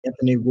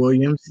Anthony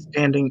Williams,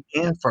 standing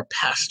in for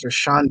Pastor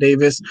Sean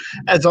Davis.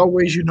 As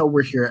always,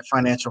 we're here at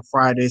Financial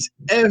Fridays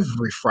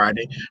every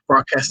Friday,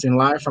 broadcasting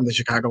live from the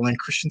Chicagoland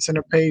Christian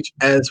Center page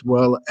as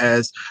well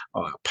as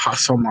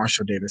Apostle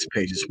Marshall Davis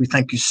pages. We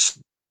thank you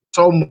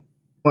so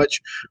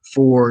much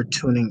for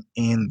tuning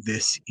in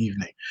this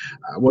evening.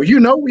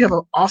 We have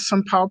an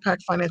awesome Power Pack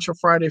Financial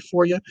Friday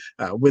for you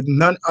with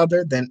none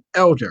other than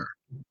Elder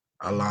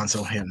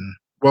Alonzo Hinton.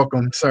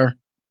 Welcome, sir.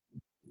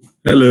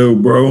 Hello,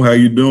 bro. How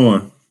you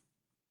doing?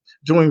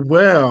 Doing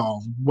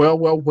well.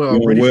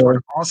 Doing Ready for an well.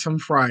 awesome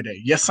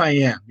Friday. Yes, I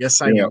am.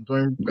 Yes, I Yeah.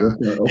 am.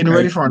 Getting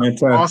ready Okay. for an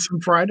Fantastic. awesome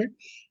Friday.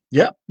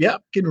 Yep.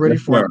 Getting ready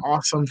Yes, for an sir.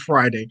 awesome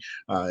Friday.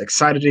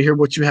 Excited to hear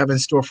what you have in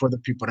store for the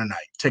people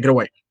tonight. Take it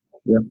away.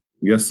 Yeah.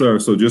 Yes, sir.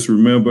 So just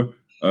remember,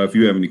 if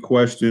you have any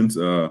questions,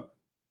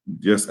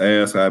 just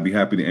ask. I'd be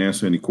happy to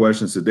answer any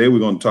questions. Today, we're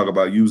going to talk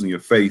about using your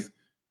faith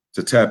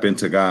to tap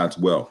into God's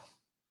wealth.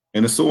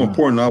 And it's so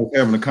important. I was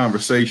having a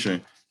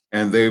conversation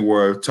and they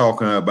were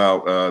talking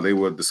about, they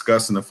were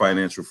discussing the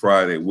Financial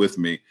Friday with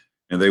me.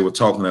 And they were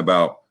talking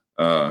about,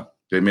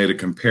 they made a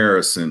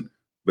comparison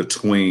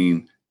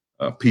between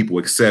people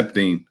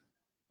accepting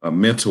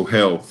mental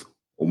health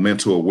or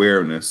mental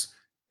awareness.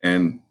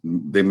 And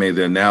they made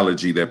the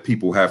analogy that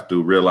people have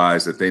to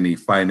realize that they need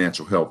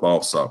financial help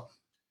also.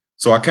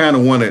 So I kind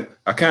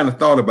of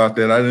thought about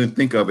that. I didn't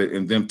think of it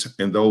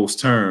in those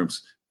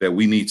terms that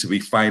we need to be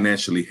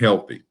financially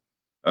healthy.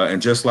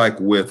 And just like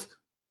with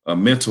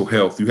mental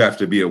health, you have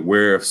to be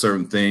aware of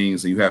certain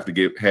things, and you have to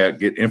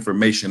get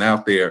information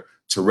out there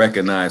to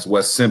recognize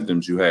what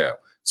symptoms you have.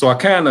 So I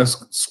kind of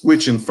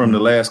switching from the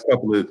last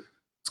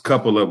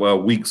couple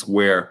of weeks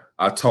where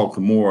I talked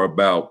more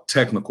about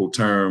technical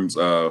terms,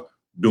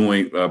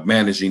 doing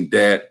managing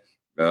debt,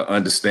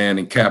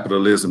 understanding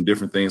capitalism,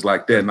 different things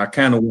like that. And I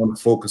kind of want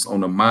to focus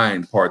on the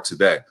mind part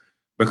today,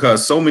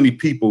 because so many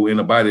people in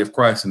the body of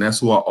Christ, and that's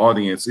who our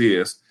audience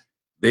is,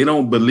 they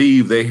don't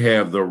believe they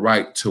have the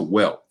right to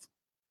wealth.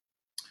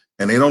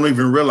 And they don't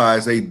even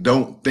realize they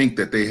don't think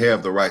that they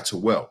have the right to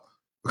wealth,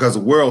 because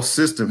the world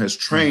system has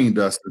trained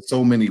us in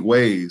so many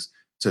ways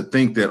to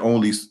think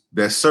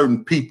that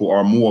certain people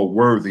are more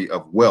worthy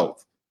of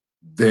wealth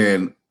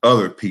than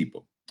other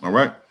people. All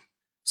right.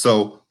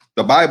 So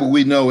the Bible,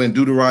 we know in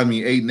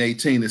Deuteronomy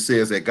 8:18, it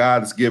says that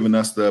God has given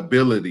us the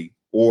ability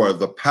or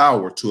the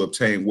power to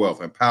obtain wealth,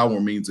 and power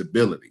means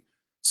ability.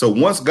 So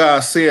once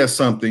God says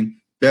something,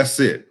 that's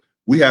it.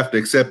 We have to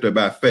accept it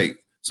by faith.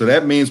 So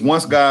that means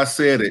once God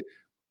said it,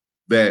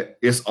 that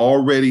it's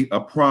already a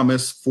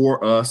promise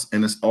for us,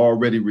 and it's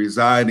already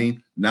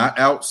residing, not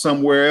out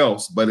somewhere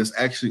else, but it's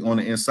actually on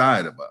the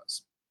inside of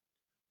us.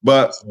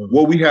 But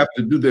what we have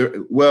to do there,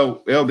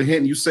 well, Elder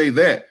Hinton, you say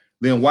that,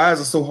 then why is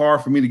it so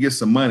hard for me to get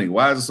some money?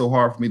 Why is it so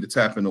hard for me to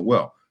tap into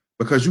wealth?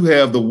 Because you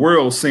have the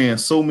world saying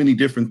so many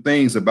different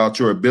things about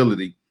your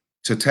ability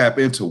to tap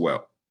into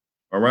wealth.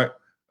 All right.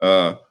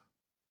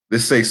 They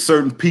say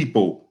certain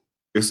people,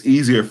 it's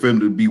easier for them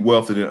to be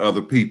wealthy than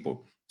other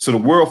people. So the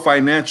world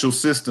financial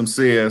system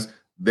says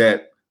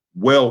that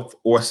wealth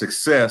or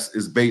success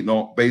is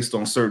based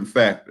on certain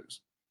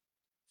factors.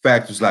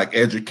 Factors like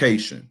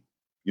education,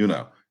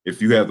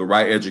 if you have the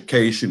right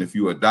education, if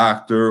you're a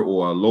doctor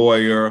or a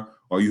lawyer,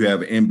 or you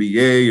have an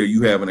MBA, or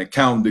you have an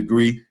accounting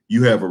degree,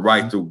 you have a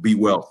right to be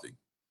wealthy.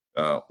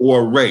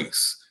 Or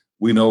race.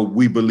 We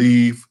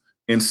believe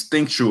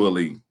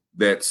instinctually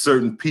that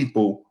certain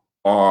people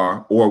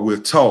or we're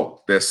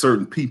taught that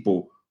certain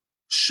people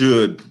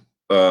should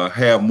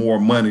have more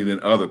money than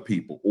other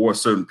people, or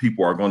certain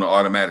people are going to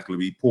automatically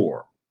be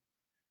poor.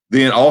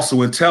 Then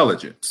also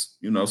intelligence.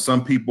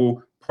 Some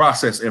people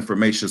process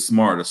information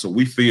smarter. So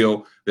we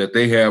feel that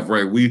they have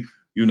right. We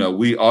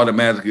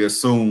automatically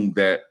assume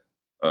that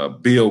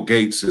Bill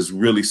Gates is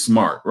really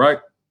smart, right?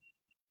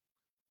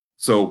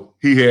 So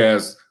he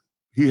has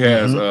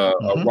a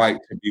right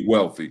to be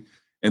wealthy.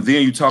 And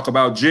then you talk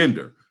about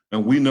gender.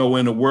 And we know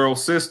in the world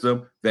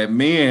system that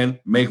men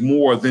make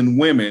more than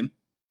women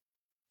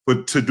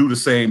to do the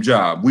same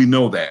job. We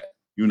know that.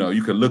 You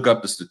can look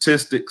up the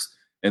statistics,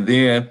 and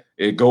then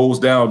it goes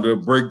down to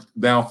break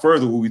down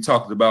further when we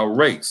talked about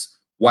race.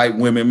 White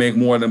women make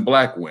more than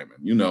black women,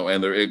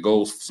 and it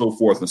goes so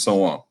forth and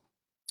so on.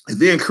 And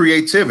then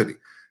creativity.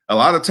 A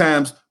lot of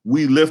times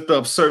we lift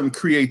up certain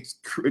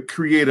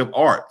creative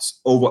arts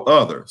over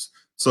others.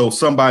 So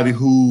somebody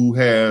who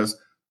has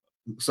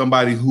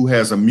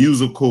a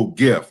musical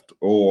gift,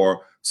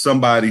 or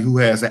somebody who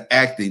has an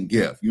acting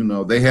gift,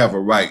 they have a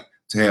right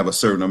to have a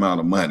certain amount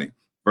of money,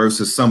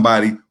 versus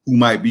somebody who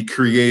might be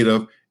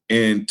creative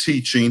in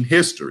teaching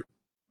history,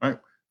 right?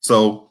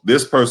 So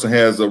this person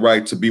has a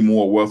right to be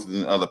more wealthy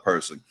than the other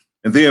person.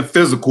 And then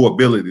physical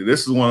ability.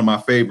 This is one of my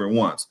favorite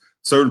ones.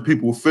 Certain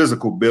people with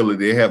physical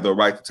ability, they have the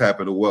right to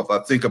tap into wealth. I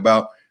think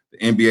about the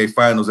NBA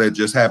finals that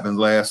just happened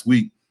last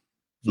week.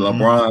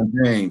 LeBron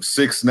James,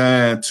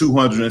 6'9",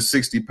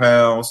 260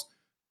 pounds,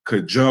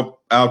 could jump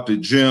out the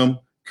gym,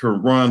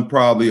 could run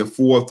probably a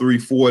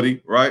 4.3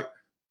 40, right?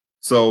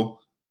 So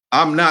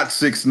I'm not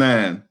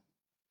 6'9",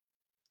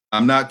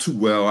 I'm not too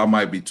well. I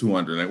might be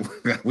 200.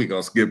 We're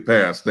going to skip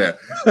past that.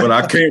 But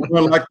I can't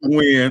run like the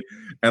wind,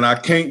 and I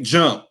can't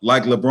jump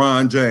like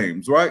LeBron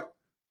James, right?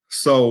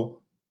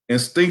 So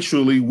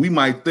instinctually, we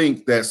might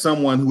think that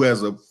someone who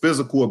has a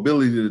physical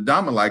ability to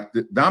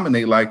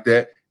dominate like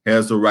that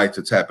has the right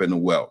to tap into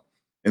wealth.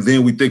 And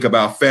then we think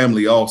about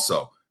family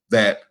also,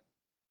 that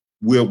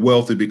we're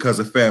wealthy because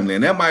of family.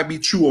 And that might be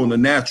true on the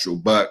natural,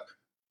 but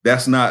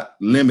that's not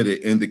limited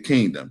in the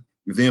kingdom.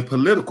 Then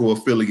political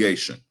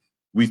affiliation.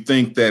 We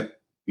think that,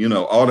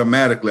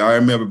 automatically, I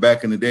remember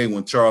back in the day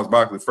when Charles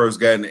Barkley first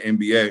got in the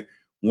NBA,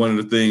 one of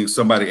the things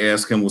somebody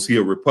asked him was he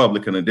a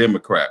Republican or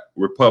Democrat,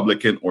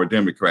 Republican or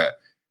Democrat?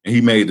 And he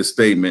made the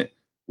statement,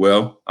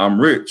 well, I'm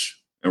rich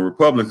and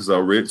Republicans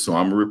are rich, so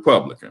I'm a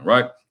Republican,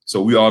 right?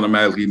 So we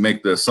automatically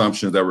make the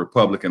assumption that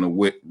Republicans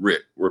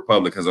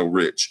are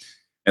rich.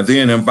 And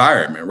then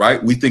environment,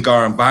 right? We think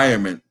our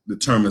environment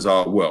determines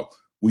our wealth.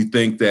 We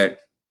think that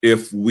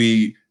if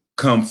we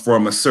come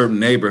from a certain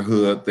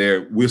neighborhood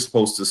there, we're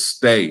supposed to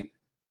stay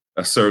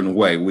a certain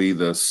way. We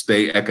either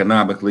stay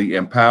economically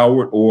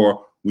empowered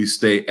or we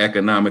stay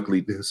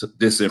economically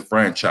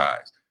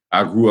disenfranchised.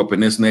 I grew up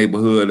in this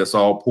neighborhood. It's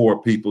all poor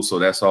people, so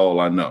that's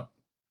all I know.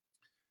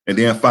 And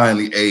then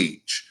finally,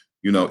 age.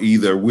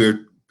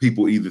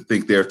 People either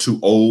think they're too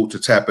old to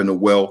tap into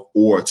wealth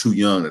or too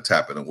young to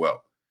tap into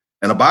wealth.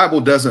 And the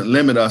Bible doesn't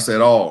limit us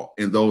at all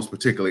in those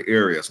particular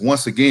areas.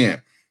 Once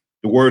again,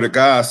 the word of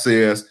God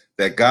says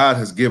that God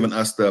has given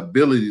us the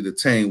ability to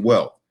attain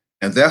wealth,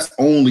 and that's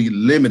only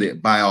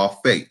limited by our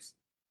faith.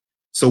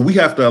 So we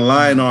have to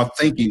align our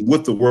thinking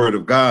with the word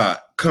of God,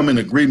 come in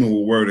agreement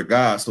with the word of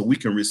God so we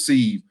can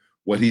receive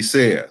what he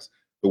says.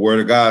 The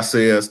word of God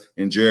says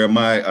in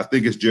Jeremiah, I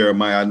think it's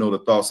Jeremiah, I know the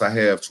thoughts I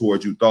have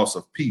towards you, thoughts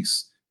of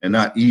peace and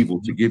not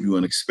evil, to give you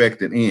an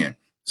expected end.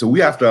 So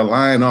we have to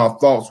align our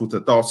thoughts with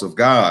the thoughts of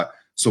God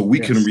so we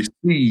can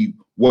receive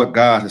what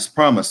God has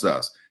promised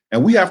us.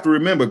 And we have to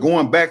remember,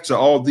 going back to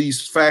all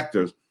these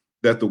factors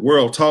that the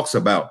world talks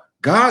about,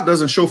 God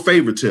doesn't show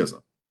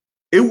favoritism.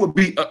 It would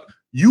be,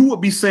 you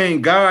would be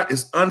saying God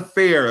is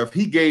unfair if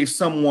he gave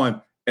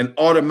someone an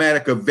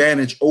automatic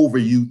advantage over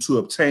you to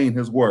obtain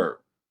his word.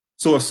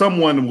 So if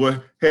someone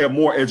would have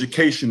more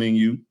education than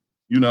you,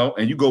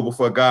 and you go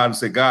before God and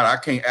say, God, I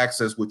can't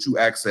access what you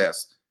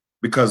access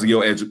because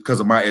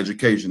of my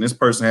education. This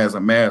person has a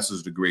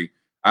master's degree.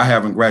 I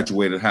haven't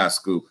graduated high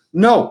school.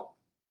 No,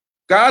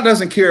 God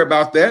doesn't care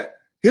about that.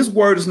 His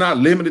word is not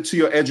limited to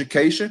your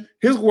education.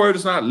 His word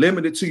is not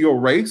limited to your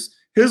race.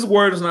 His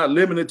word is not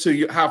limited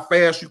to how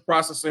fast you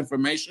process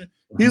information.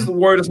 His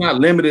word is not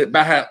limited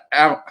by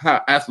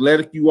how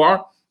athletic you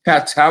are, how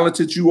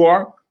talented you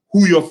are,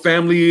 who your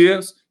family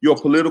is, your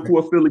political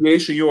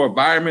affiliation, your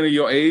environment, or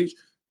your age.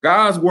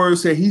 God's word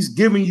said he's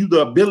giving you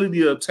the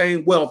ability to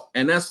obtain wealth,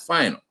 and that's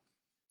final.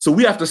 So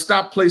we have to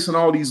stop placing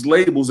all these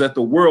labels that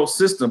the world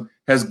system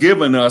has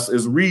given us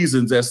as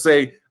reasons that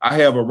say, I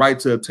have a right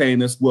to obtain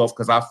this wealth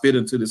because I fit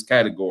into this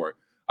category.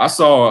 I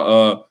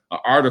saw an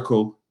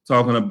article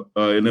talking about,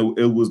 and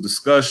it was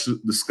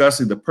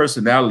discussing the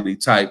personality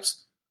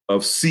types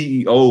of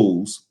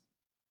CEOs,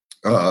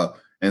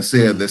 and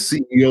said that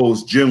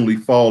CEOs generally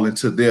fall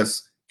into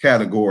this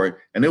category.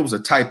 And it was a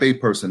type A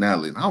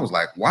personality. And I was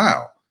like,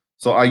 wow.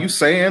 So are you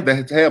saying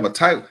that to have a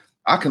type,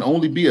 I can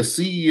only be a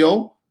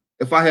CEO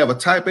if I have a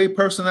type A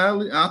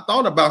personality? And I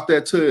thought about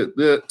that to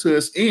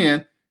its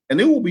end, and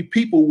there will be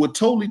people with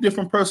totally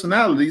different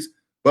personalities,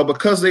 but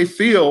because they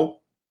feel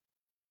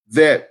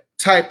that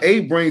type A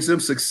brings them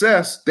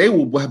success, they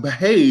will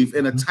behave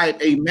in a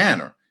type A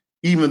manner,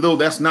 even though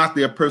that's not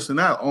their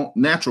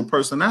natural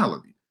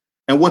personality.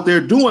 And what they're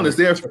doing is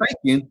they're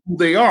faking who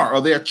they are, or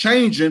they're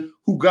changing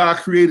who God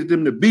created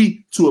them to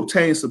be to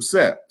obtain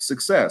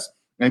success.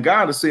 And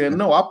God is saying,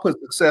 no, I put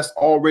success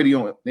already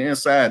on the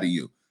inside of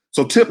you.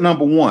 So tip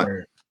number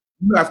one,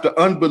 you have to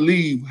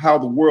unbelieve how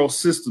the world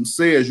system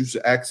says you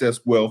should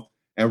access wealth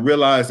and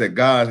realize that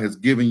God has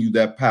given you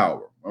that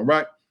power. All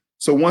right.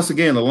 So once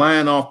again,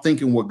 align off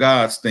thinking what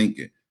God's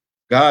thinking.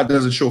 God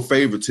doesn't show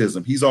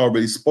favoritism. He's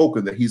already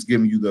spoken that he's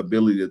giving you the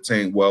ability to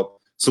attain wealth.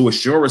 So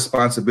it's your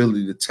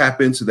responsibility to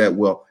tap into that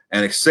wealth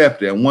and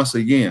accept it. And once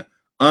again,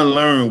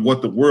 unlearn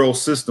what the world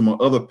system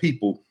or other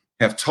people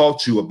have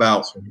taught you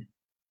about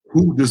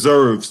who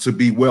deserves to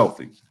be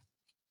wealthy.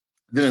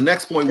 Then the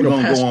next point we're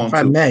going to go on. If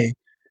I may,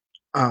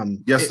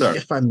 yes, sir.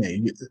 If I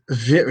may,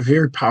 very,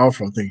 very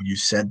powerful thing you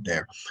said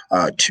there.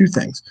 Two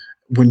things.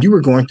 When you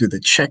were going through the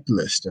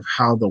checklist of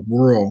how the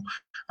world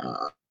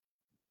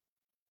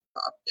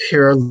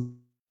parallels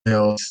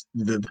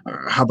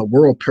how the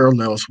world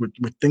parallels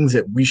with things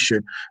that we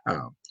should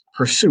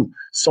pursue.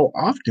 So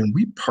often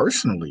we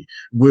personally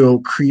will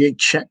create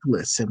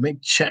checklists and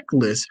make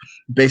checklists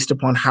based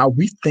upon how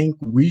we think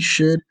we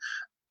should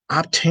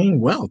obtain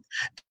wealth.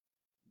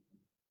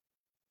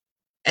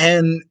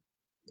 And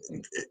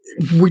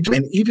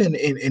even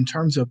in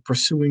terms of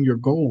pursuing your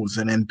goals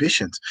and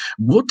ambitions,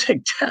 we'll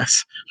take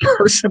tests,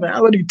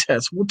 personality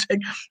tests, we'll take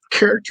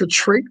character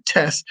trait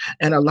tests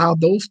and allow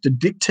those to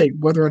dictate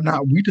whether or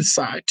not we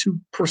decide to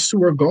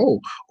pursue a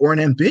goal or an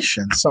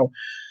ambition. So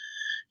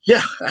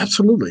Yeah,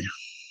 absolutely.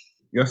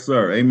 Yes,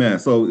 sir. Amen.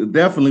 So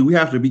definitely we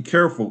have to be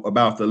careful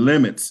about the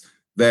limits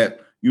that,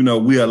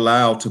 we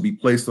allow to be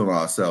placed on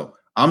ourselves.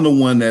 I'm the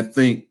one that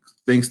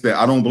thinks that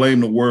I don't blame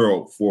the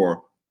world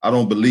for, I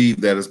don't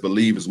believe that as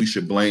believers we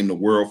should blame the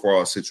world for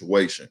our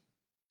situation.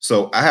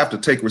 So I have to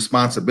take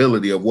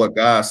responsibility of what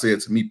God said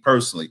to me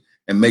personally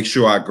and make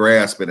sure I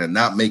grasp it and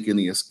not make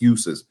any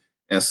excuses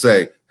and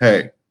say,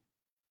 hey,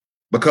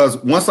 because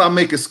once I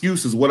make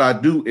excuses, what I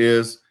do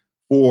is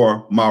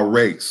for my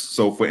race.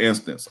 So, for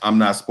instance, I'm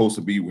not supposed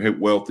to be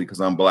wealthy because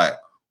I'm black,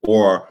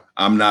 or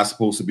I'm not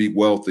supposed to be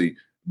wealthy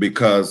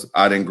because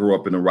I didn't grow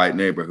up in the right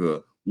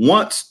neighborhood.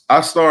 Once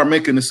I start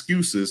making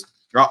excuses,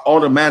 I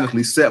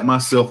automatically set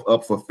myself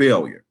up for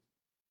failure.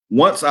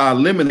 Once I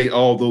eliminate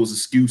all those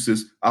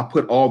excuses, I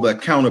put all the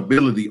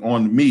accountability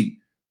on me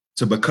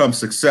to become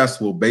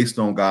successful based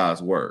on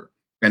God's word.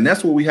 And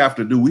that's what we have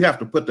to do. We have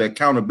to put the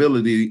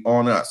accountability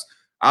on us.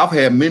 I've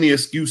had many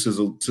excuses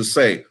to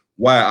say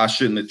why I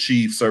shouldn't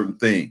achieve certain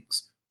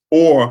things,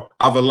 or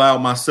I've allowed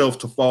myself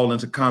to fall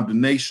into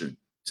condemnation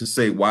to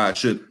say why I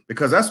should,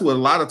 because that's what a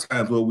lot of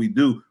times what we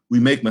do. We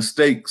make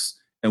mistakes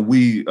and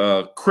we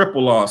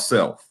cripple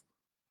ourselves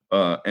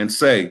and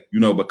say,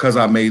 because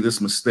I made this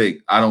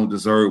mistake, I don't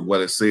deserve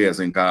what it says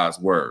in God's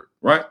word,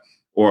 right?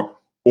 Or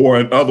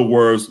in other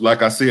words,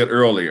 like I said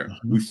earlier,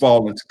 we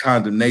fall into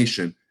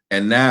condemnation,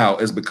 and now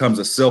it becomes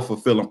a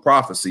self-fulfilling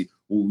prophecy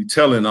where we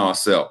telling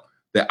ourselves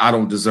that I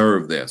don't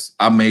deserve this.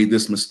 I made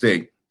this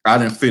mistake. I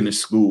didn't finish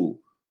school.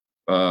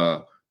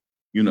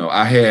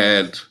 I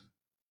had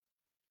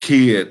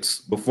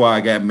kids before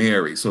I got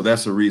married, so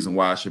that's the reason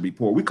why I should be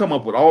poor. We come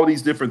up with all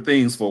these different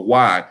things for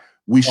why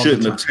we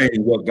shouldn't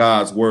obtain what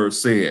God's word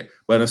said.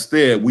 But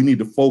instead, we need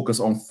to focus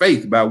on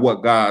faith about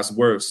what God's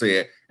word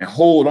said and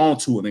hold on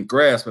to it and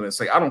grasp it and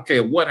say, I don't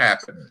care what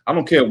happened. I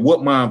don't care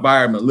what my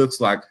environment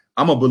looks like.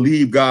 I'm going to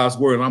believe God's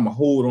word and I'm going to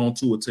hold on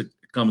to it till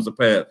it comes to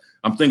pass.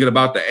 I'm thinking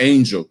about the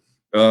angel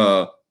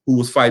who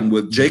was fighting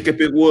with Jacob.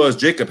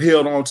 Jacob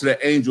held on to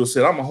the angel and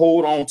said, I'm going to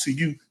hold on to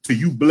you till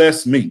you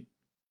bless me.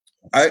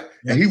 Right?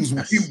 And he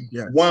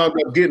wound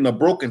up getting a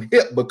broken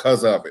hip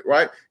because of it,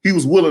 right? He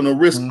was willing to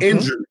risk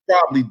injury,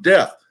 probably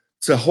death,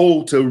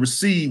 to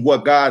receive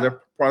what God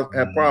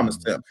had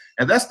promised him.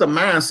 And that's the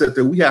mindset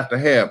that we have to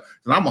have.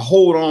 And I'm going to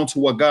hold on to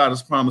what God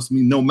has promised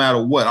me no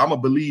matter what. I'm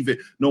going to believe it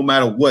no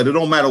matter what. It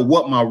don't matter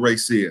what my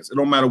race is. It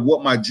don't matter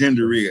what my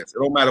gender is. It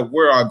don't matter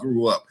where I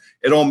grew up.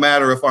 It don't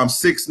matter if I'm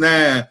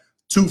 6'9",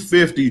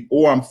 250,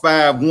 or I'm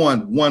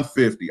 5'1",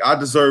 150. I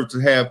deserve to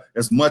have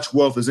as much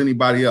wealth as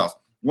anybody else.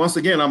 Once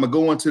again, I'm going to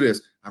go into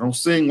this. I don't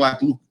sing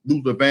like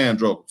Luther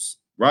Vandross,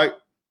 right?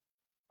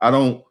 I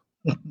don't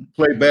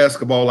play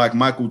basketball like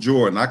Michael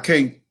Jordan. I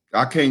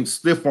can't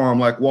stiff arm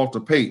like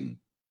Walter Payton,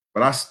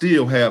 but I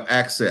still have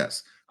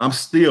access. I'm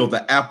still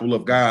the apple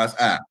of God's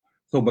eye.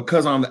 So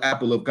because I'm the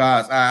apple of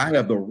God's eye, I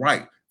have the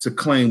right to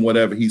claim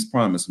whatever he's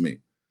promised me.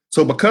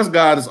 So because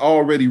God has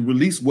already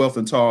released wealth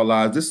into our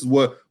lives, this is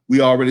what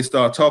we already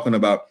started talking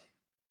about.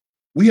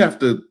 We have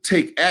to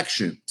take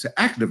action to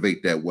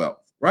activate that wealth.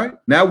 Right?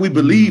 Now we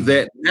believe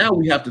that. Now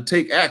we have to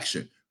take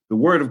action. The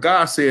word of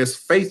God says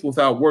faith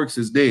without works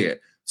is dead.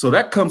 So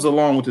that comes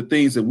along with the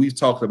things that we've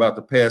talked about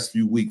the past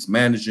few weeks: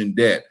 managing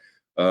debt,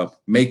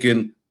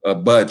 making a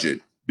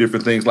budget,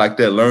 different things like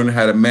that, learning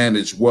how to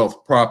manage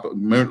wealth properly,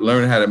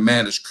 learning how to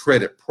manage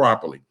credit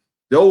properly.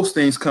 Those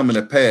things come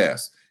into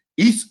pass.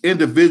 Each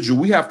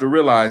individual, we have to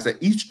realize that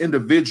each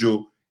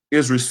individual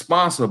is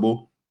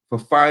responsible for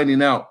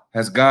finding out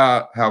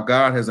how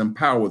God has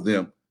empowered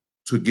them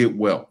to get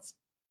wealth.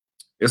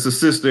 It's a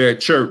sister at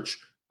church.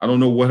 I don't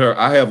know what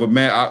I have a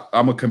man.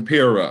 I'm going to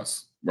compare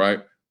us, right?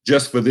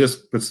 Just for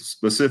this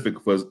specific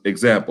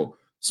example.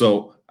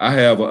 So I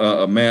have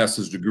a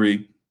master's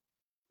degree,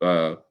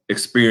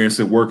 experience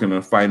in working in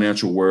the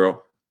financial world.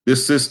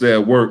 This sister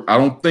at work, I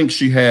don't think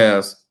she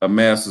has a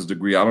master's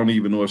degree. I don't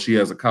even know if she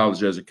has a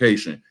college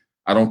education.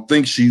 I don't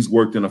think she's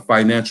worked in a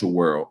financial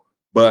world,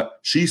 but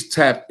she's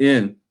tapped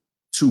in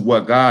to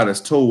what God has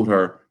told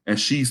her, and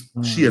she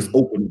has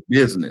opened a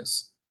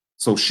business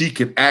so she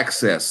can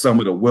access some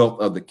of the wealth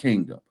of the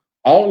kingdom.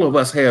 All of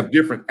us have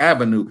different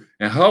avenues,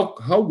 and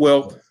her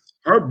wealth,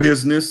 her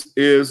business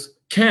is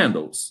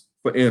candles,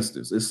 for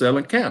instance, is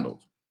selling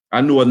candles.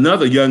 I knew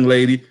another young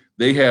lady,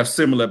 they have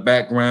similar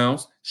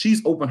backgrounds.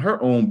 She's opened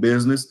her own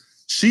business.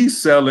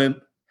 She's selling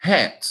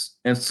hats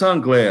and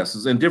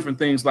sunglasses and different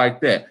things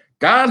like that.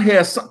 God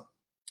has some,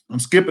 I'm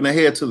skipping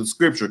ahead to the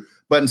scripture,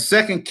 but in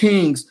 2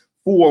 Kings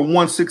 4,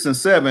 1, 6, and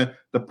 7,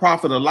 the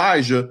prophet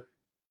Elijah,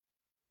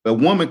 the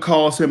woman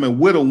calls him a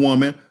widow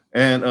woman,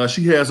 and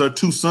she has her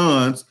 2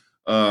 sons.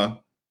 The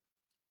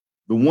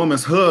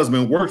woman's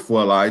husband worked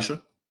for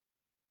Elisha,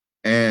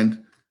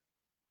 and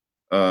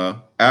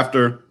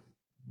after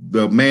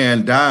the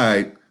man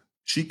died,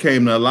 she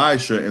came to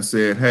Elisha and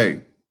said,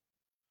 hey,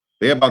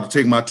 they're about to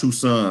take my 2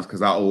 sons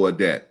because I owe a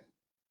debt.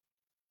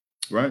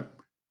 Right?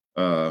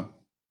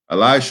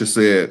 Elisha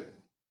said,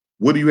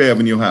 what do you have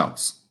in your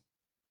house?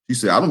 She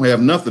said, I don't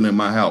have nothing in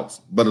my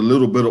house but a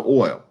little bit of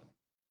oil.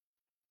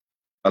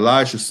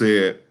 Elisha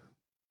said,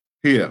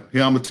 Here, I'm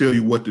gonna tell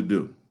you what to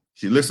do.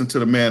 She listened to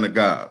the man of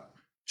God.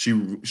 She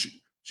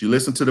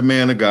listened to the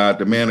man of God.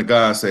 The man of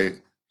God say,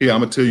 here,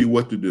 I'm gonna tell you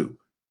what to do.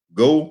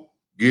 Go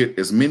get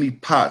as many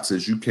pots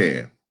as you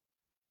can.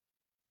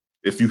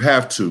 If you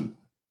have to,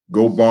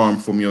 go borrow them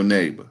from your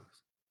neighbor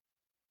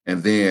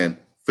and then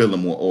fill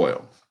them with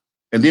oil.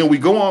 And then we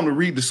go on to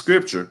read the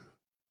scripture,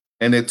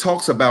 and it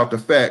talks about the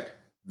fact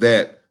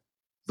that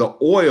the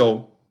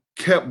oil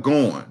kept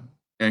going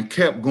and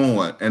kept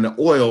going, and the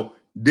oil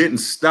didn't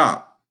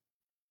stop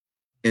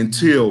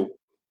until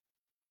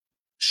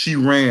she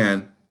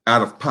ran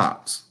out of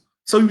pots.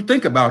 So you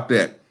think about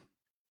that.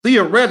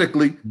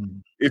 Theoretically,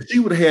 if she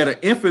would have had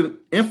an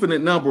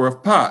infinite number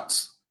of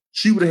pots,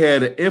 she would have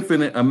had an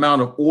infinite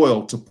amount of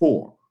oil to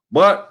pour.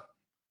 But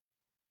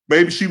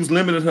maybe she was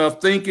limited her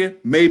thinking.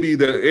 Maybe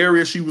the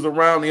area she was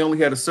around, they only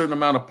had a certain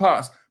amount of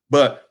pots,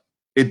 but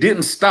it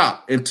didn't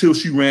stop until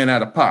she ran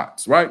out of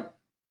pots, right?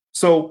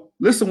 So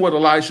listen what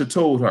Elisha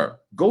told her.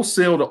 Go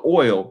sell the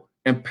oil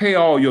and pay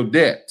all your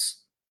debts.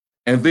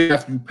 And then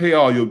after you pay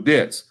all your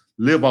debts,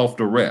 live off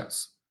the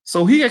rest.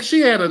 So she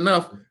had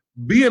enough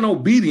being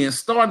obedient,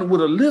 starting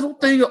with a little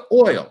thing of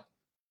oil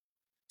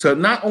to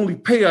not only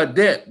pay her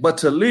debt, but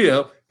to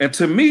live. And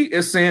to me,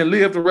 it's saying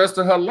live the rest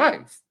of her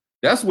life.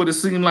 That's what it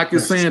seemed like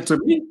it's saying to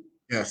me.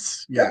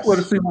 Yes. That's what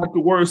it seemed like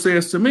the word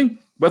says to me.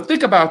 But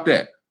think about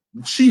that.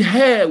 She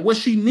had what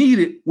she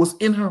needed was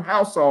in her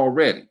house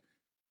already.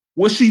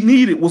 What she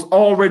needed was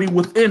already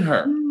within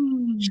her.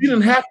 She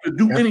didn't have to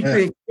do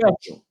anything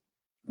special.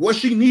 What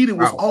she needed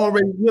was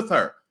already with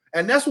her.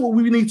 And that's what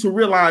we need to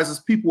realize as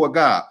people of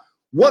God.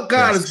 What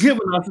God has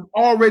given us is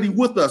already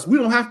with us. We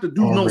don't have to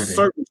do no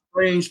certain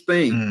strange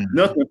thing,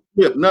 nothing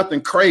flip,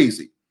 nothing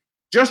crazy.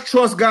 Just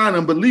trust God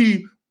and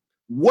believe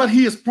what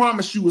he has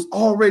promised you is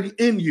already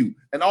in you.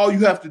 And all you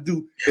have to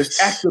do is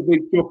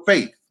activate your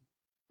faith,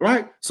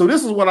 right? So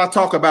this is what I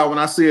talk about when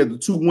I said the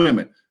two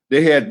women.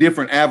 They had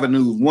different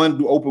avenues.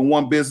 One open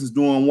one business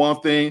doing one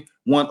thing,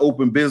 one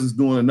open business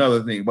doing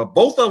another thing. But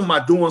both of them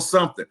are doing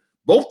something.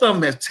 Both of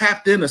them have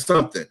tapped into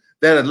something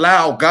that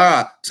allow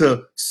God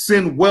to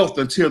send wealth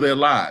into their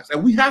lives.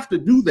 And we have to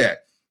do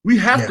that. We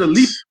have to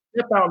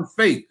step out in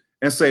faith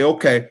and say,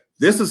 okay,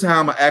 this is how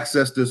I'm going to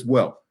access this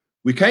wealth.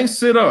 We can't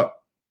sit up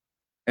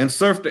and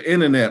surf the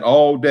internet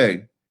all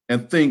day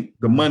and think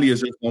the money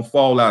is just going to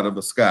fall out of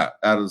the sky.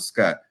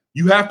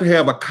 You have to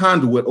have a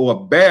conduit or a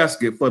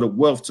basket for the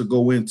wealth to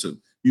go into.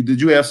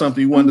 Did you have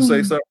something you wanted to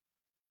say, sir?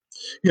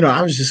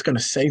 I was just going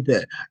to say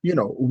that,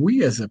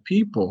 we as a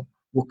people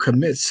will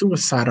commit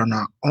suicide on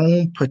our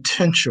own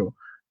potential,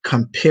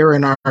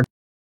 comparing our to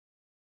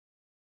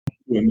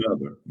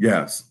another.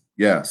 Yes,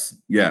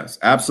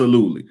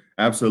 absolutely.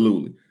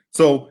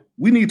 So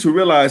we need to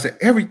realize that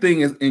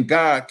everything is in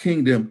God's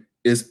kingdom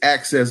is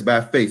accessed by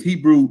faith.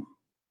 Hebrew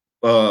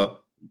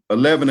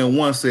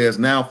 11:1 says,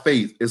 now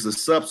faith is the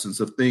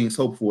substance of things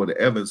hoped for, the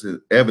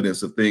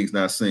evidence of things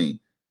not seen.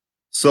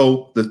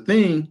 So the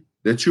thing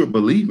that you're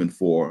believing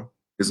for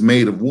is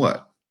made of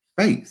what?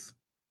 Faith.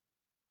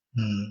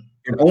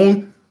 And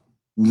on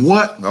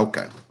what?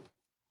 Okay.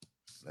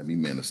 Let me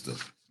minister.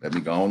 Let me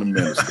go on and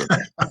minister.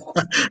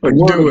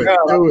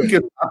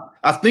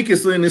 I think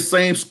it's in the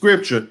same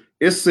scripture.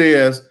 It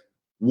says,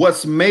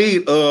 what's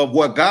made of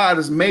what God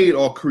has made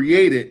or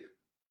created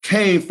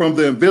came from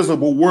the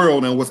invisible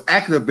world and was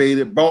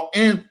activated, brought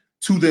into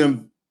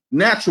the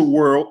natural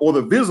world or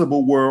the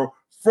visible world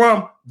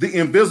from the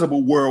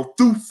invisible world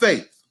through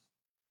faith.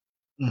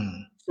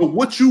 So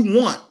what you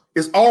want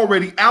is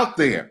already out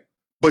there,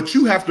 but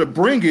you have to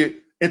bring it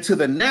into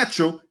the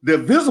natural, the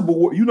visible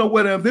world. You know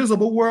what the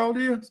invisible world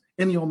is?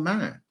 In your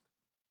mind.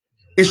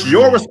 It's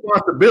your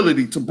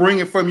responsibility to bring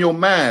it from your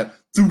mind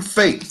through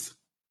faith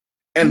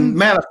and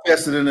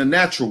manifest it in the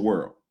natural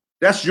world.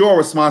 That's your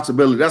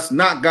responsibility. That's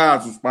not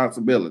God's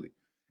responsibility.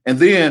 And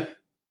then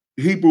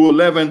Hebrew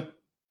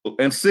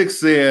 11:6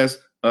 says,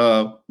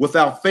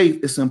 without faith,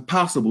 it's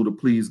impossible to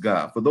please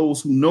God. For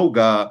those who know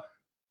God,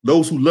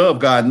 those who love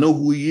God know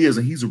who he is,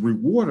 and he's a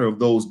rewarder of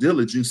those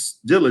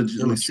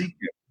diligently seek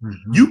him.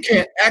 You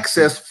can't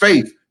access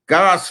faith,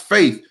 God's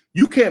faith.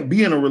 You can't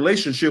be in a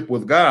relationship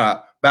with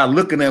God by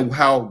looking at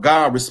how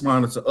God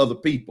responded to other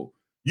people.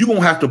 You're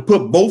going to have to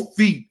put both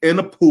feet in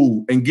the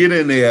pool and get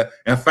in there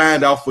and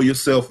find out for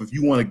yourself if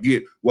you want to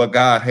get what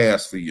God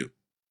has for you.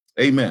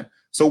 Amen.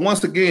 So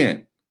once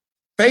again,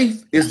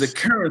 faith is the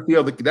currency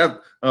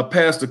of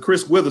Pastor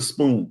Chris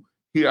Witherspoon.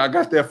 Here, I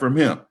got that from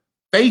him.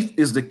 Faith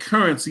is the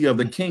currency of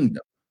the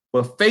kingdom,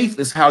 but faith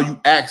is how you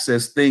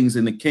access things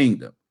in the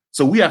kingdom.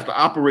 So we have to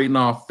operate in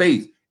our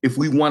faith if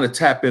we want to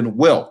tap in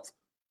wealth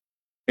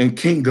and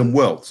kingdom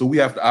wealth. So we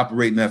have to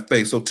operate in that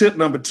faith. So tip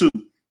number 2,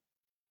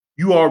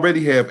 you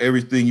already have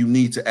everything you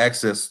need to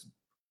access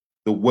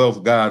the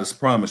wealth God has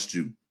promised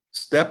you.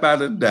 Step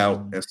out of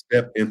doubt and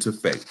step into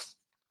faith.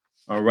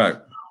 All right.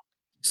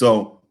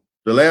 So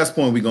the last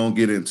point we're going to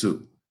get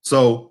into.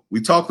 So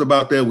we talked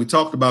about that. We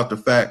talked about the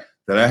fact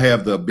that I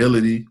have the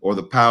ability or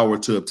the power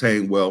to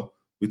obtain wealth.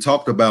 We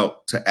talked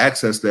about to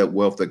access that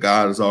wealth that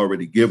God has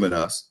already given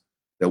us,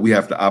 that we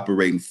have to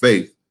operate in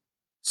faith.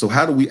 So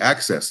how do we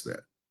access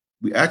that?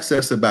 We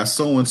access it by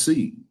sowing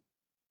seed.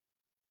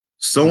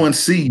 Sowing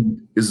seed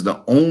is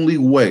the only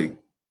way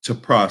to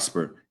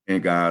prosper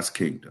in God's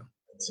kingdom.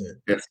 That's it.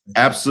 It's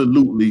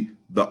absolutely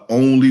the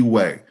only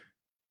way.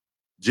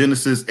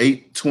 Genesis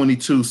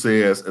 8:22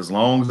 says, as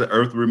long as the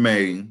earth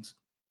remains,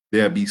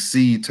 there'll be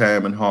seed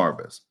time and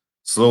harvest.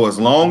 So as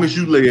long as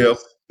you live,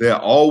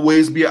 there'll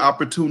always be an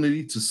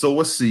opportunity to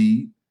sow a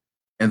seed,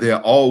 and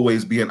there'll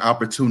always be an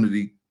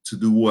opportunity to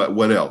do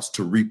what else?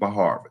 To reap a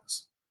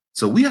harvest.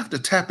 So we have to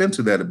tap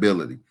into that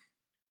ability.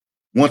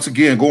 Once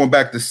again, going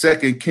back to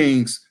 2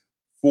 Kings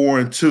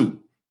 4:2,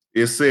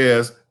 it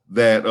says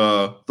that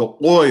the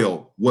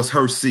oil was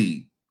her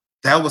seed.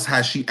 That was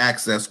how she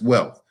accessed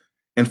wealth.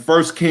 In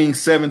 1 Kings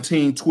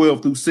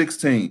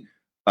 17:12-16,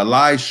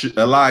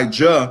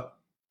 Elijah,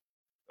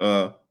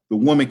 the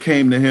woman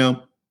came to him.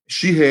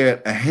 She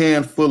had a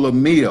handful of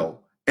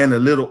meal and a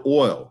little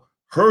oil.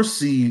 Her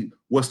seed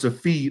was to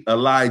feed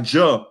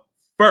Elijah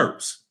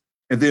first.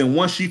 And then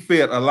once she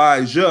fed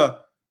Elijah,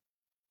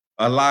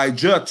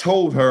 Elijah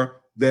told her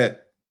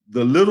that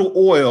the little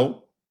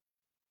oil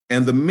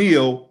and the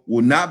meal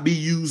will not be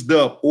used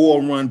up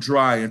or run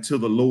dry until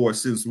the Lord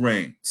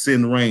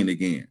send rain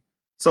again.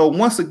 So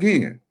once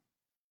again,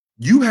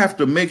 you have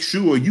to make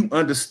sure you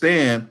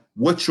understand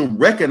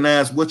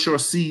recognize what your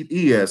seed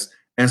is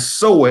and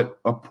sow it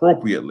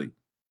appropriately.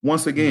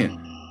 Once again,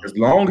 as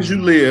long as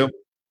you live,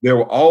 there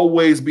will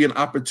always be an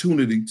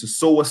opportunity to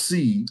sow a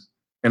seed.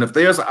 And if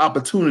there's an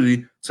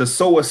opportunity to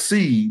sow a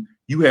seed,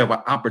 you have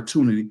an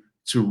opportunity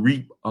to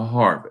reap a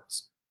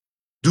harvest.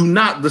 Do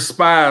not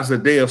despise the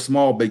day of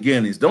small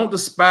beginnings. Don't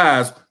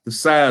despise the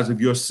size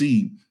of your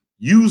seed.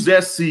 Use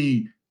that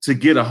seed to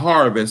get a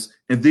harvest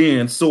and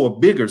then sow a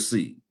bigger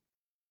seed.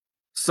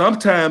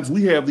 Sometimes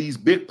we have these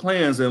big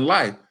plans in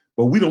life,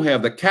 but we don't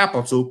have the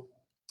capital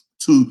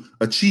to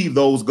achieve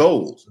those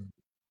goals.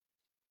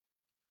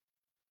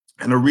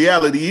 And the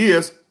reality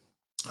is,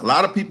 a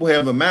lot of people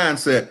have a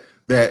mindset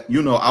that,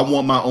 I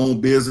want my own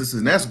business,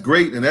 and that's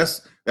great. And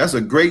that's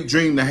a great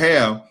dream to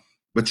have,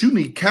 but you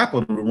need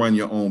capital to run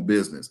your own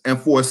business. And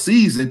for a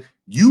season,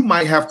 you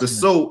might have to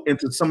sow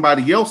into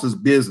somebody else's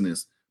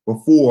business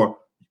or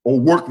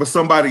work for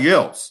somebody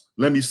else.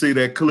 Let me say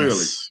that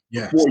clearly.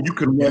 Before you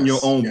can run your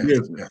own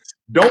business.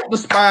 Don't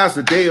despise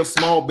the day of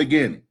small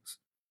beginnings.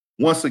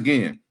 Once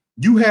again,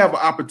 you have an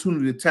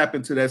opportunity to tap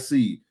into that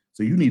seed.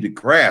 So you need to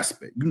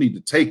grasp it. You need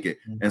to take it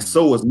and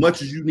sow as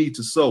much as you need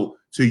to sow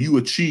till you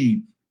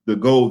achieve the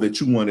goal that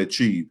you want to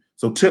achieve.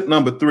 So tip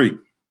number 3,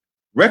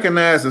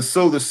 recognize and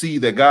sow the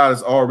seed that God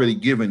has already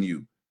given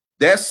you.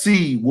 That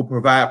seed will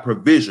provide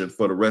provision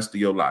for the rest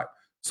of your life.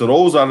 So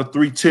those are the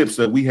 3 tips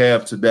that we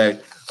have today.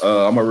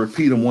 I'm going to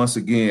repeat them once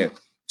again.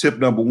 Tip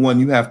number 1,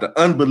 you have to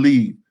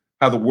unbelieve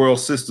how the world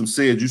system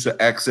said you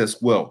should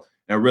access wealth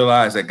and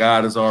realize that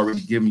God has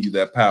already given you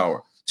that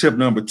power. Tip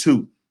number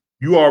 2,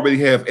 you already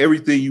have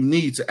everything you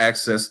need to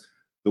access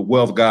the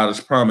wealth God has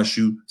promised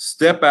you.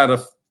 Step out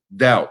of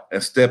doubt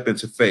and step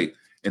into faith.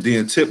 And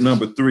then tip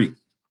number 3,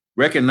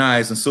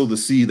 recognize and sow the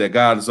seed that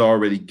God has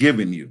already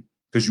given you,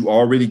 because you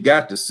already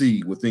got the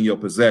seed within your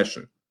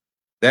possession.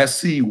 That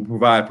seed will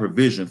provide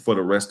provision for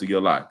the rest of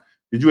your life.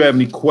 Did you have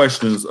any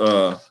questions,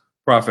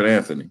 Prophet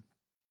Anthony?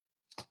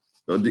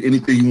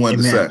 Anything you wanted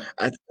to say?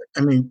 I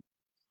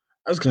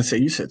was going to say,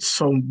 you said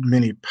so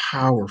many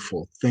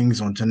powerful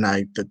things on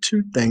tonight. The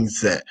 2 things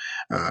that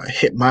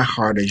hit my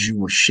heart as you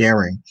were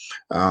sharing,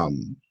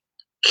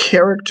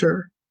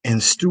 character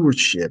and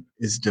stewardship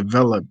is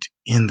developed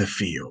in the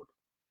field.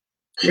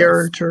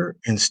 Character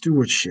and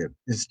stewardship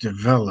is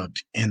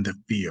developed in the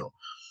field.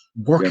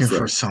 Working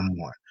for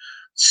someone,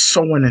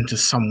 sowing into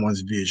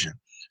someone's vision,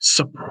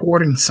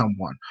 supporting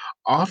someone.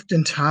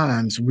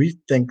 Oftentimes, we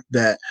think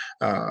that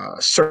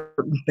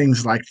certain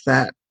things like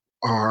that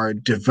are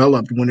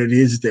developed when it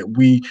is that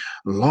we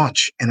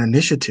launch an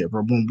initiative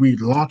or when we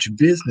launch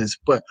business,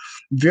 but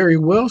very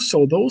well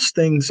so those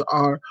things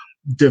are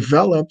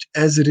developed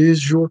as it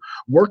is you're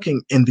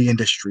working in the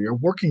industry or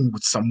working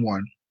with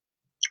someone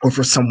or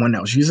for someone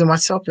else. Using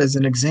myself as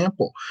an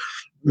example,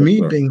 me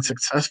being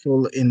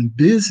successful in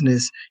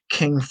business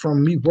came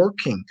from me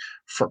working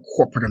for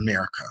corporate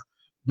America,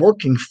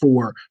 working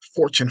for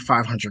Fortune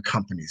 500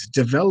 companies,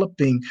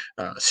 developing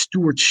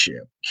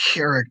stewardship,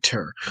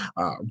 character,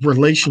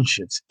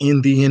 relationships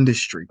in the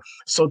industry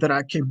so that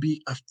I can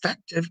be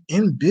effective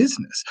in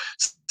business.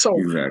 So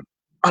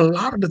a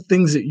lot of the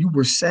things that you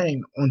were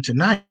saying on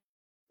tonight,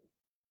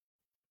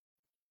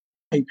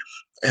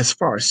 as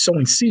far as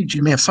sowing seeds,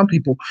 you may have some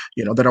people,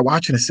 that are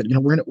watching and said,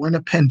 we're in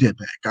a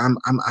pandemic.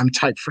 I'm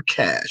tight for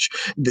cash.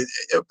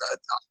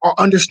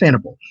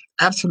 Understandable,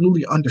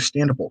 absolutely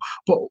understandable.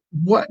 But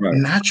what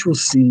natural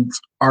seeds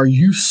are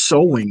you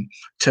sowing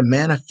to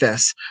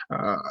manifest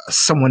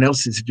someone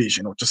else's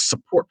vision or to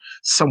support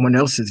someone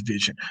else's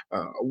vision?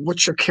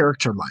 What's your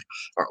character like?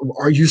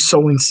 Are you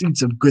sowing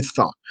seeds of good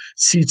thought,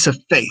 seeds of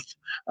faith,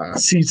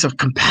 seeds of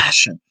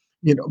compassion?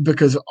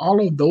 Because all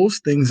of those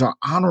things are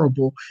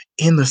honorable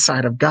in the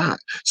sight of God,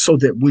 so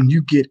that when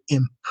you get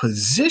in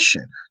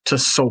position to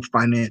sow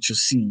financial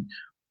seed,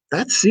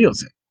 that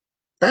seals it.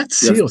 That Yes,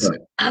 seals sir.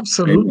 it.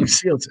 Absolutely Amen.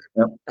 seals it.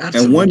 Yep. And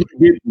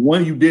Absolutely.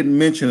 one you didn't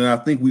mention, and I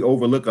think we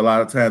overlook a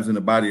lot of times in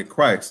the body of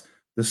Christ,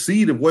 the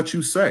seed of what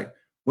you say.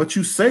 What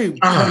you say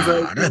comes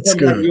out, That's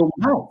comes out of good. your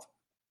mouth.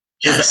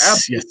 Yes,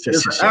 yes, It's yes, an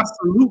yes, yes.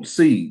 absolute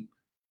seed.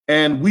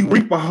 And we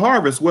reap a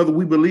harvest whether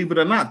we believe it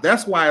or not.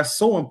 That's why it's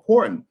so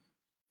important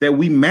that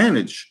we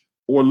manage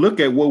or look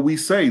at what we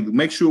say,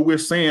 make sure we're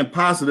saying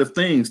positive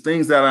things,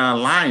 things that are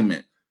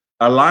in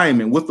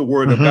alignment with the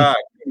word of Mm-hmm, God,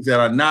 things that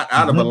are not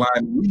out of mm-hmm.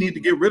 alignment. We need to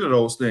get rid of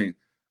those things.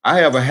 I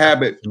have a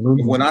habit of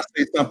Absolutely. when I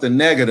say something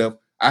negative,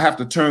 I have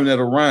to turn that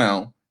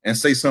around and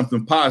say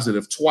something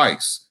positive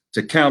twice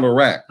to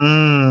counteract when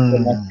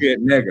I Mm. say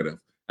it negative.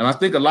 And I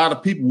think a lot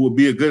of people will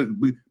be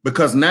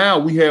because now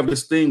we have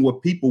this thing where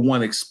people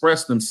want to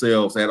express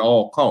themselves at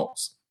all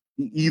costs,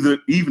 even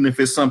if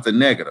it's something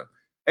negative.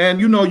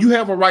 And you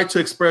have a right to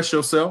express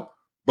yourself,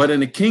 but in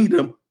the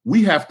kingdom,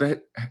 we have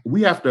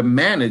to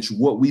manage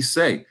what we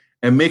say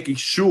and making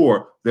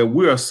sure that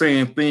we are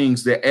saying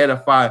things that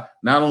edify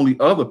not only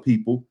other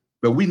people,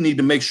 but we need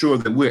to make sure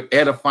that we're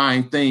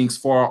edifying things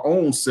for our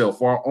own self,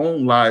 for our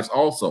own lives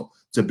also,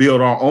 to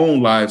build our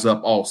own lives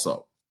up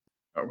also.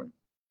 All right.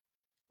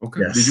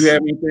 Okay. Did you Yes.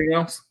 have anything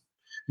else?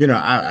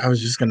 I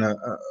was just gonna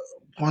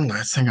one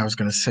last thing I was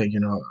gonna say,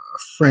 a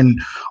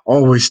friend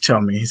always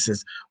tell me, he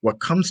says, what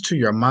comes to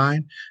your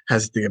mind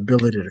has the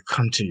ability to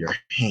come to your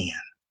hand.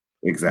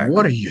 What are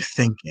Exactly. you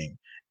thinking?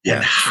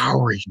 And Yes.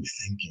 how are you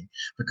thinking?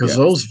 Because Yes.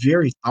 those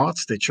very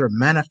thoughts that you're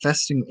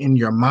manifesting in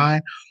your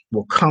mind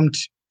will come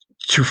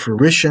to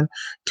fruition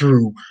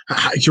through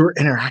your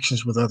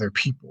interactions with other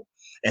people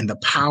and the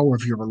power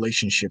of your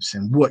relationships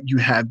and what you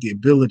have the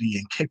ability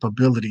and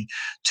capability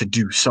to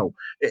do. So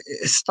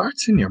it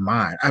starts in your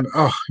mind.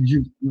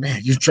 You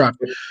dropped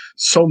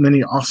so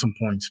many awesome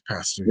points,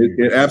 Pastor. It, it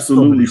So many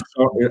absolutely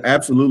awesome points. it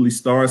absolutely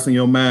starts in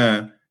your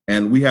mind,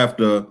 and we have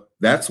to.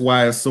 That's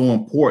why it's so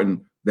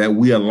important that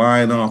we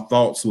align our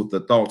thoughts with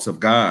the thoughts of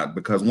God.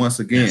 Because once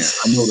again,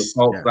 I know the Yes,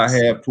 thoughts I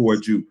yes. have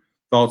towards you,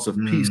 thoughts of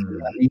peace and Mm.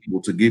 not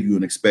evil, to give you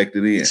an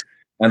expected end.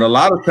 And a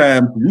lot of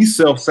times we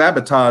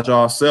self-sabotage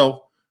ourselves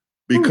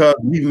because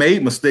we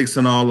made mistakes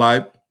in our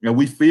life and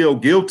we feel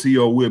guilty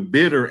or we're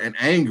bitter and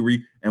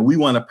angry and we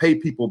want to pay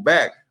people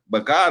back.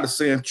 But God is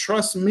saying,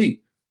 trust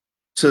me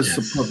to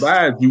Yes.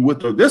 provide you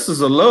with this is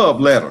a love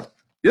letter.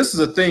 This is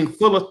a thing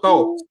full of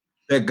thoughts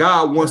that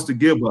God wants to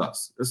give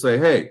us. To say,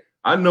 hey,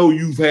 I know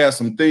you've had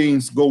some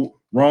things go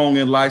wrong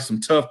in life, some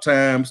tough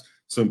times,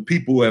 some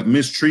people have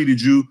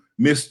mistreated you,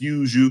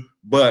 misused you,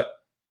 but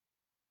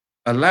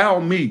allow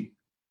me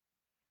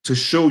to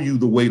show you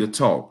the way to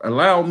talk.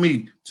 Allow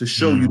me to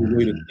show you the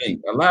way to Mm.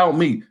 think. Allow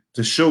me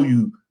to show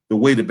you the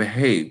way to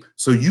behave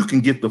so you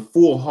can get the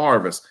full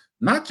harvest,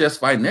 not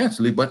just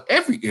financially, but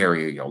every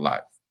area of your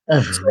life.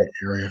 Every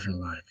area of your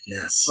life. So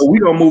Yes.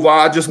 we're gonna move on.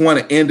 I just want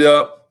to end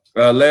up.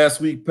 Last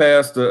week,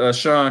 Pastor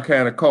Sean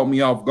kind of caught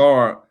me off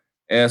guard,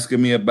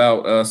 asking me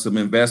about some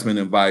investment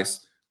advice.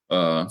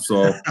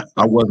 So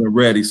I wasn't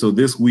ready. So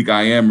this week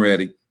I am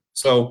ready.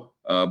 So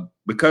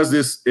because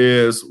this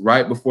is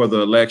right before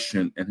the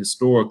election, and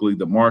historically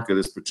the market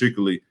is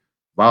particularly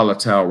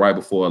volatile right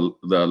before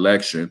the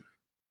election,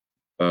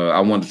 I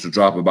wanted to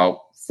drop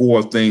about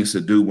 4 things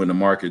to do when the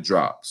market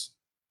drops.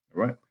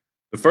 All right.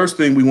 The first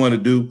thing we want to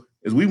do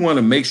is we want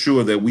to make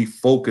sure that we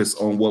focus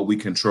on what we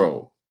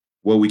control,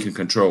 what we can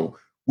control.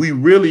 We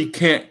really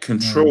can't Mm.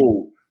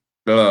 control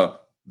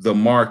the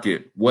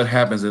market, what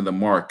happens in the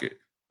market.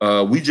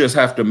 We just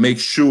have to make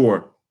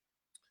sure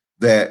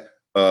that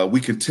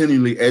we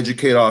continually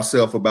educate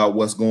ourselves about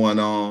what's going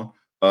on.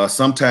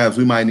 Sometimes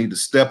we might need to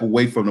step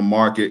away from the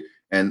market.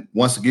 And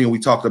once again, we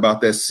talked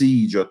about that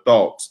seed, your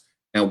thoughts,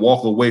 and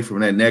walk away from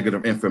that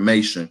negative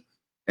information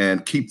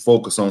and keep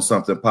focus on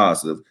something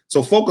positive.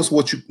 So focus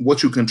what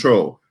you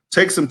control.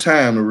 Take some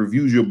time to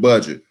review your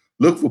budget.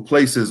 Look for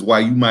places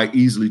where you might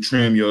easily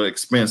trim your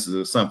expenses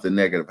if something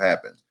negative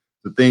happens.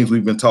 The things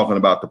we've been talking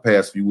about the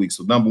past few weeks.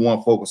 So number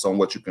 1, focus on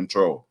what you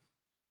control.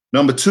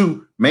 Number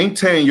 2,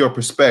 maintain your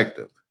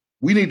perspective.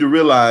 We need to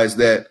realize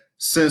that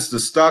since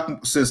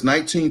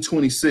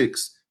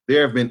 1926,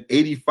 there have been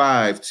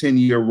 85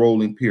 10-year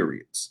rolling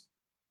periods.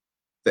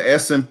 The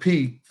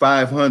S&P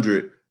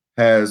 500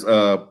 has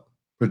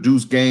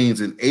produced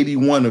gains in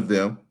 81 of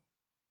them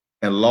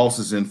and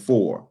losses in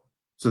 4.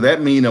 So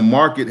that means the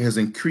market has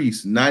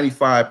increased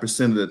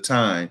 95% of the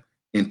time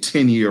in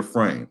 10-year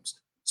frames.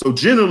 So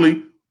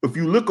generally, if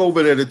you look over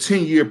at a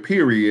 10-year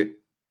period,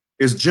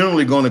 it's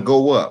generally going to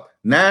go up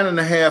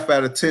 9.5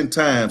 out of 10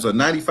 times, or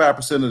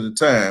 95% of the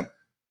time,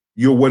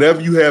 your whatever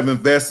you have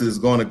invested is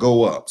going to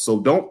go up. So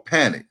don't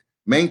panic.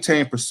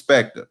 Maintain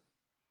perspective.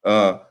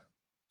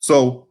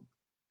 So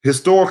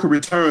historical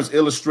returns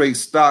illustrate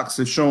stocks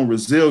have shown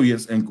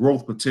resilience and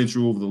growth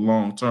potential over the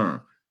long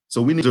term.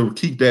 So we need to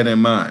keep that in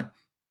mind.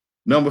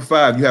 Number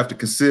 5, you have to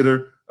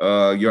consider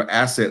your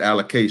asset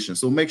allocation.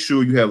 So make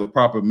sure you have a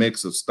proper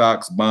mix of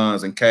stocks,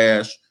 bonds, and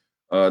cash,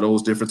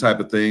 those different type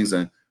of things.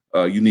 And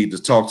you need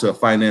to talk to a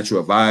financial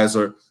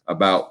advisor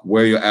about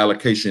where your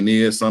allocation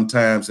is.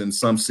 Sometimes in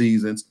some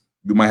seasons,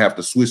 you might have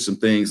to switch some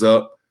things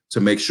up. to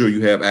make sure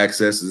you have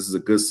access. This is a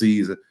good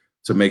season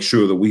to make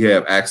sure that we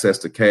have access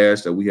to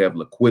cash, that we have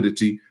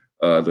liquidity,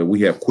 that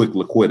we have quick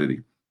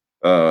liquidity.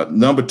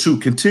 Number two,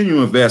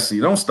 continue investing.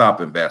 You don't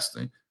stop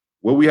investing.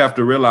 What we have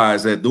to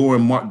realize that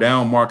during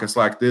down markets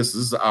like this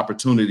is an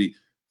opportunity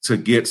to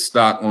get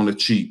stock on the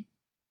cheap,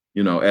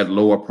 at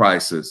lower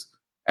prices.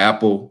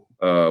 Apple,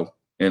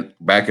 and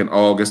back in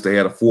August, they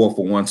had a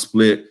 4-for-1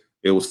 split.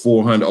 It was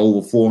over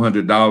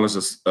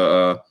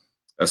 $400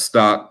 a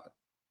stock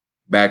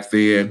back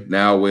then.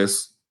 Now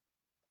it's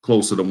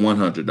closer to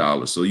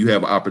 $100. So you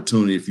have an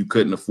opportunity, if you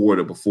couldn't afford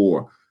it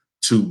before,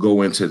 to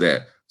go into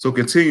that. So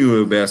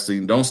continue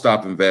investing. Don't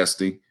stop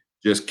investing.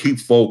 Just keep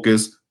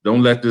focused.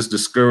 Don't let this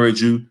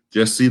discourage you.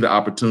 Just see the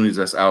opportunities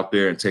that's out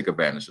there and take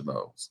advantage of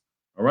those.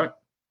 All right.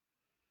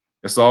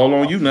 It's all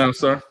on you now,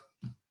 sir.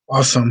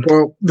 Awesome.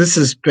 Well, this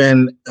has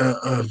been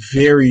a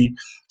very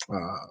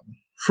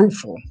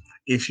fruitful,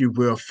 if you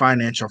will,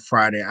 Financial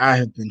Friday. I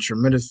have been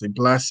tremendously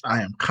blessed.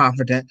 I am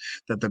confident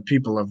that the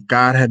people of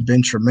God have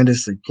been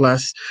tremendously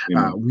blessed.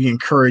 We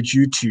encourage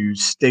you to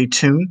stay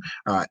tuned.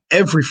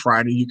 Every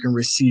Friday, you can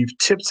receive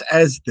tips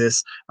as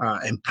this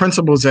and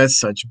principles as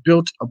such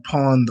built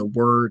upon the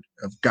Word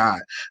of God.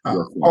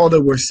 All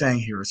that we're saying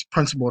here is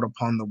principled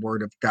upon the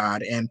Word of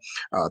God, and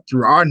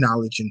through our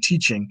knowledge and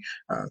teaching,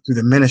 through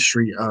the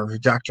ministry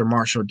of Dr.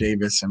 Marshall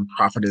Davis and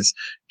Prophetess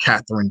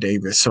Catherine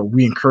Davis. So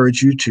we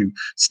encourage you to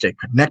stay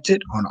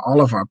connected on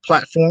all of our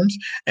platforms,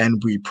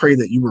 and we pray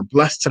that you were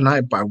blessed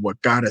tonight by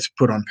what God has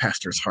put on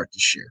Pastor's heart to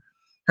share.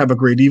 Have a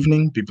great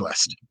evening. Be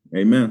blessed.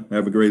 Amen.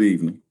 Have a great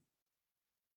evening.